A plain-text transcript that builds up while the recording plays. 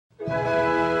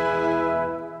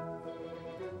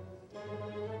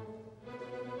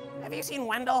Have you seen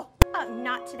Wendell?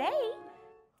 Not today.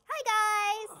 Hi,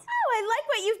 guys. Oh, I like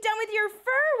what you've done with your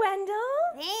fur, Wendell.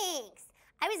 Thanks.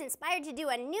 I was inspired to do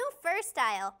a new fur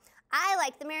style. I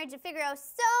like the Marriage of Figaro so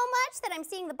much that I'm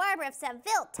seeing the Barber of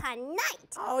Seville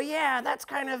tonight. Oh yeah, that's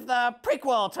kind of the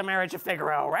prequel to Marriage of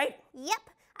Figaro, right? Yep,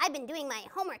 I've been doing my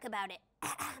homework about it.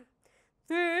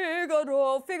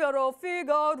 Figaro, Figaro,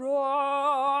 Figaro.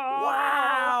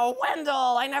 Wow,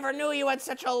 Wendell, I never knew you had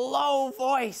such a low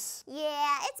voice.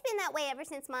 Yeah, it's been that way ever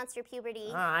since Monster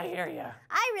Puberty. I hear ya.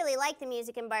 I really like the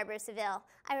music in Barber of Seville.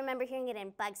 I remember hearing it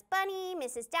in Bugs Bunny,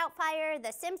 Mrs. Doubtfire,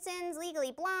 The Simpsons,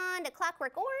 Legally Blonde, A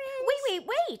Clockwork Orange.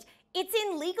 Wait. It's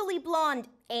in Legally Blonde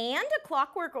and A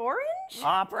Clockwork Orange?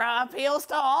 Opera appeals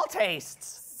to all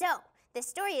tastes. So, the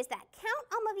story is that Count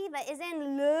Almaviva is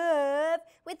in love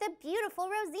with the beautiful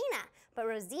Rosina. But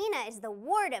Rosina is the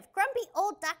ward of grumpy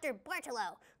old Dr.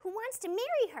 Bartolo, who wants to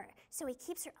marry her, so he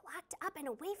keeps her locked up and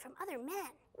away from other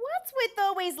men. What's with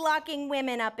always locking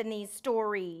women up in these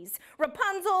stories?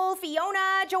 Rapunzel,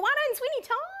 Fiona, Joanna, and Sweeney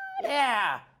Todd?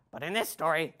 Yeah, but in this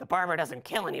story, the barber doesn't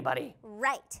kill anybody.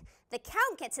 Right. The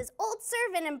Count gets his old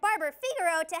servant and barber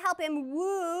Figaro to help him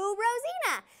woo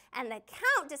Rosina. And the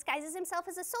Count disguises himself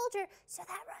as a soldier so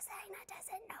that Rosina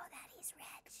doesn't know that he's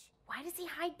rich. Why does he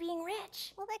hide being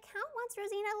rich? Well, the Count wants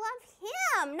Rosina to love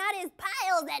him, not his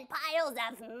piles and piles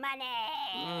of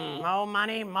money. Mo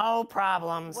money, mo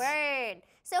problems. Word.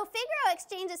 So Figaro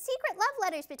exchanges secret love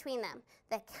letters between them.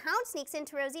 The Count sneaks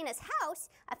into Rosina's house,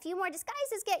 a few more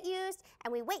disguises get used,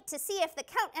 and we wait to see if the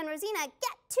Count and Rosina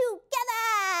get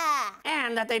together.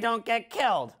 And that they don't get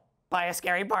killed by a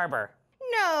scary barber.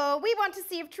 No, we want to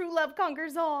see if true love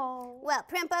conquers all. Well,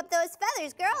 primp up those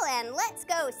feathers, girl, and let's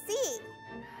go see.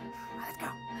 Let's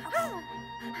go.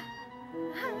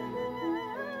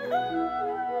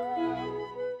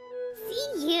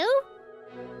 See you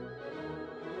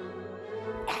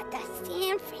at the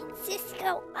San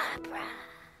Francisco Opera.